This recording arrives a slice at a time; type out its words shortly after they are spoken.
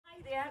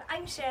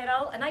I'm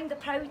Cheryl and I'm the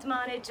proud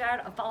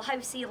manager of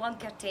Balhousie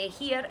Luncarty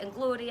here in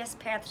glorious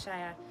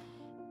Perthshire.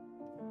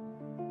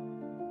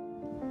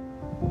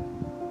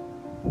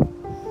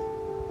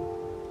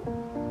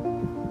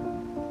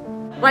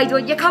 Why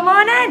don't you come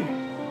on in?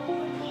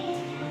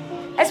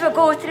 As we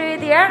go through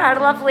there, our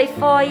lovely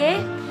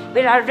foyer,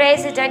 where our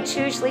residents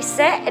usually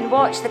sit and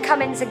watch the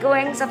comings and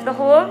goings of the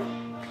home.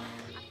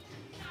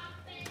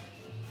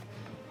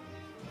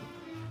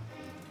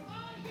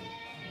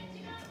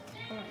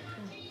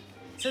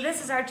 So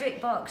this is our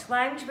jukebox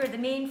lounge, where the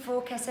main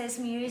focus is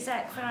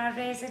music for our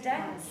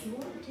residents.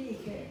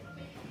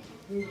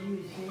 We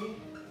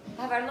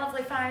have our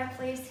lovely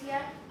fireplace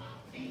here,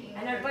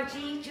 and our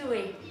budgie,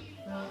 Joey.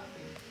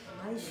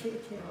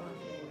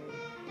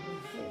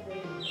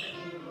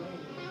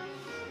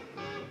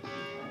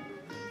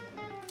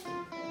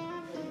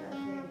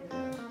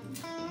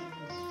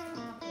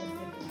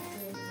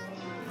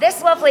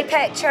 This lovely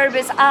picture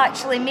was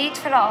actually made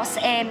for us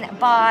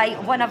by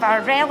one of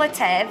our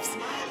relatives,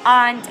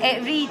 and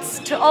it reads,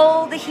 "To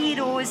all the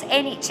heroes,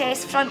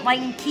 NHS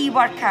frontline key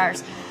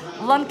workers,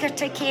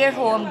 Luncarty Care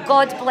Home,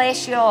 God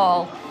bless you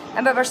all."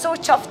 And we were so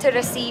chuffed to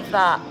receive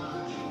that.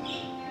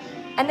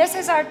 And this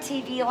is our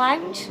TV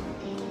lounge,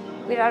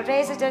 where our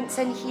residents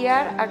in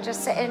here are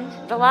just sitting,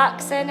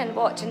 relaxing and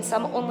watching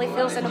some Only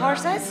Fools and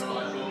Horses.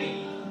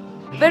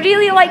 We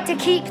really like to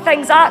keep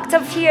things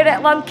active here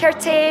at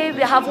Luncarty.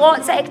 We have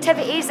lots of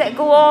activities that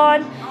go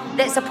on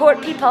that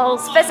support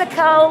people's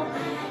physical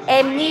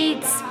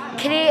needs,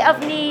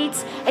 creative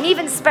needs, and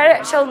even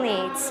spiritual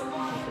needs.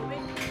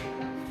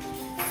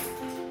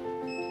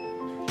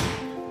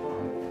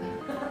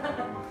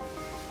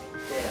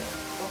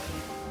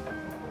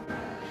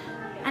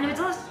 And I would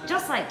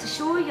just like to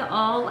show you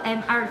all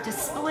our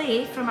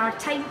display from our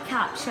time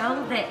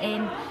capsule that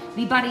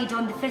we buried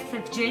on the 5th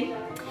of June.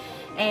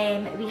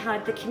 We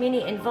had the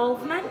community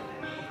involvement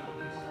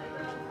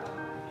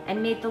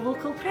and made the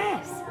local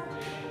press.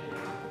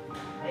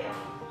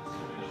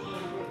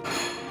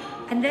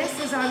 And this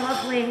is our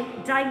lovely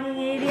dining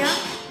area.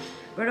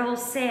 We're all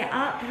set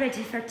up,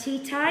 ready for tea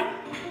time.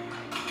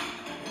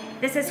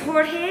 This is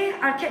Jorge,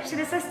 our kitchen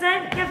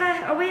assistant. Give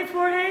a wave,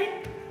 Jorge.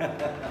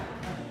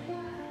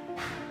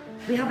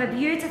 We have a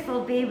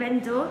beautiful bay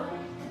window,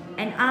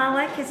 and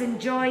Alec is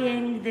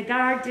enjoying the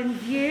garden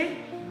view.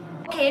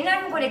 Okay, now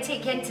I'm going to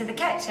take you into the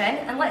kitchen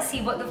and let's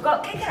see what they've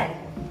got cooking.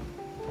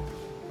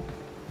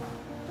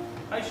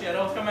 Hi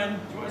Cheryl, come in. Do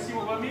you want to see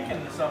what we're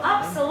making this afternoon?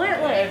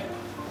 Absolutely.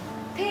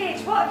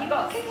 Paige, what have you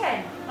got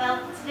cooking?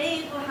 Well,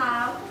 today we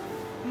have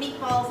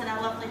meatballs and a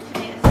lovely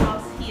tomato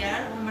sauce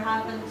here, and we're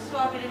having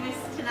strawberry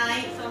mousse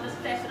tonight, so I'm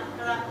just pressing up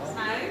for that just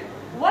now.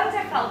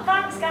 Wonderful,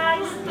 thanks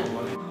guys.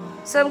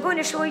 So I'm going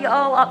to show you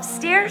all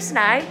upstairs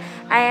now.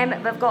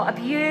 We've got a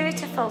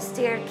beautiful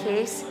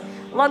staircase.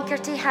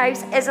 Luncarty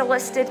House is a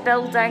listed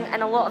building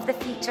and a lot of the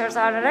features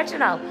are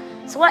original.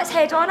 So let's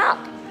head on up.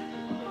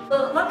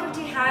 So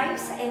Luncarty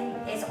House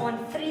is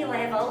on 3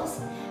 levels.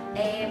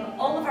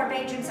 All of our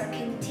bedrooms are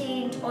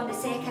contained on the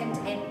 2nd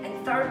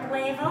and 3rd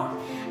level,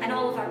 and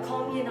all of our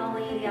communal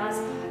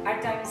areas are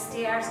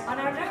downstairs on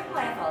our ground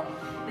level.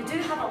 We do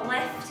have a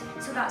lift,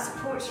 so that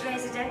supports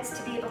residents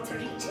to be able to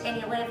reach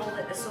any level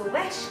that they so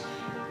wish.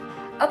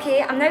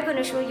 Okay, I'm now going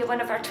to show you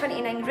one of our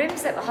 29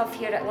 rooms that we have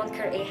here at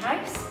Luncarty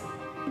House.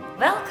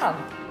 Welcome!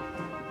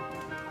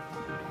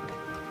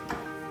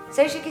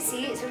 So as you can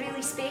see, it's a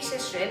really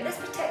spacious room. This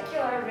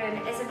particular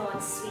room is an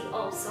ensuite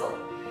also.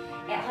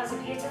 It has a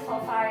beautiful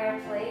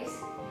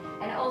fireplace,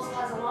 and it also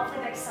has a lovely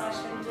big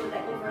sash window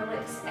that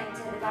overlooks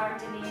into the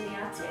garden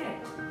area too.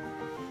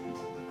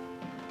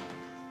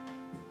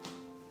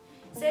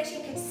 So as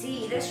you can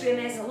see, this room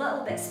is a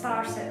little bit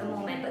sparse at the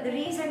moment, but the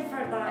reason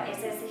for that is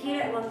that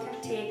here at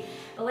Luncarty,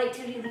 we like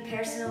to really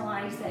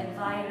personalise the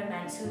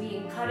environment, so we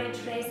encourage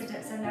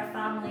residents and their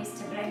families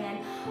to bring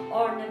in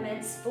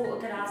ornaments,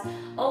 photographs,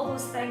 all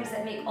those things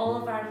that make all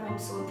of our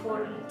homes so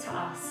important to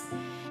us.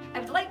 I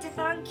would like to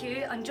thank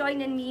you on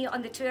joining me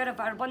on the tour of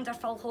our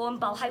wonderful home,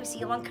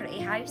 Balhousie Luncarty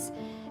House.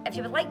 If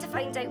you would like to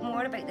find out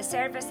more about the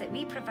service that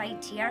we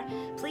provide here,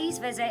 please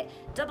visit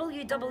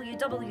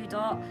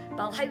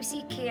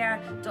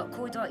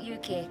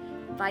www.balhousecare.co.uk.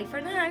 Bye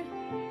for now.